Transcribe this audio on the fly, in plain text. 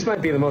This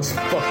might be the most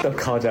fucked up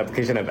college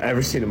application I've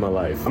ever seen in my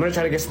life. I'm gonna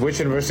try to guess which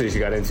university she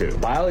got into.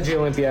 Biology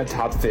Olympiad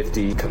top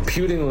 50,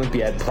 Computing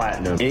Olympiad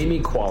platinum, Amy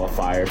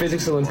qualifier,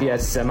 Physics Olympiad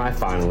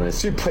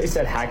semifinalist. She placed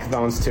at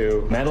hackathons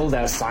too, medaled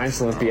at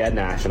Science Olympiad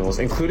nationals,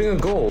 including a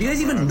gold. You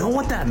guys even know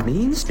what that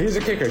means? Here's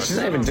a kicker, she's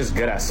not even just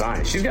good at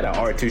science, she's good at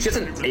art too. She has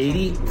an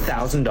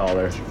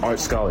 $80,000 art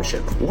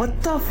scholarship.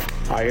 What the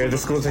f? Alright, here are the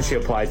schools that she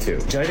applied to.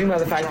 Judging by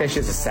the fact that she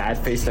has a sad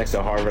face next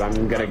to Harvard,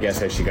 I'm gonna guess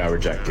that she got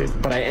rejected.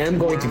 But I am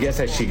going to guess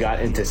that she got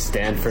into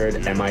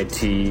Stanford,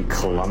 MIT,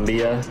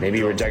 Columbia,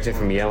 maybe rejected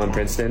from Yale and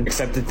Princeton,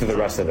 accepted to the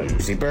rest of them.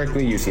 UC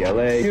Berkeley,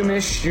 UCLA,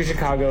 UMich, U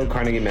Chicago,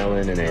 Carnegie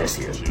Mellon, and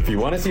ASU. If you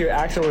want to see your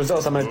actual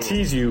results, I'm going to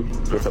tease you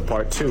with a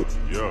part 2.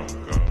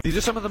 These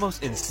are some of the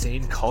most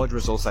insane college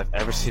results I've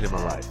ever seen in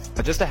my life.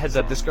 But just a heads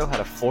up, this girl had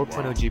a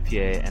 4.0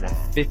 GPA and a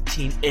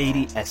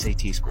 1580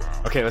 SAT score.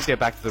 Okay, let's get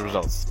back to the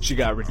results. She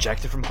got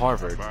rejected from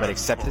Harvard, but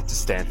accepted to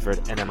Stanford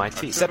and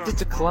MIT. Accepted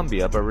to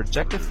Columbia, but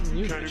rejected from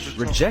UMich.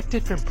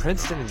 Rejected from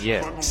Princeton and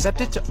Yale.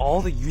 Accepted to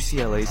all the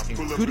UCLAs,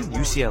 including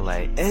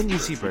UCLA and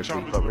UC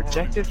Berkeley, but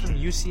rejected from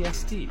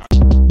UCSD.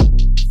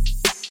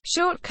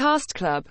 Short Cast Club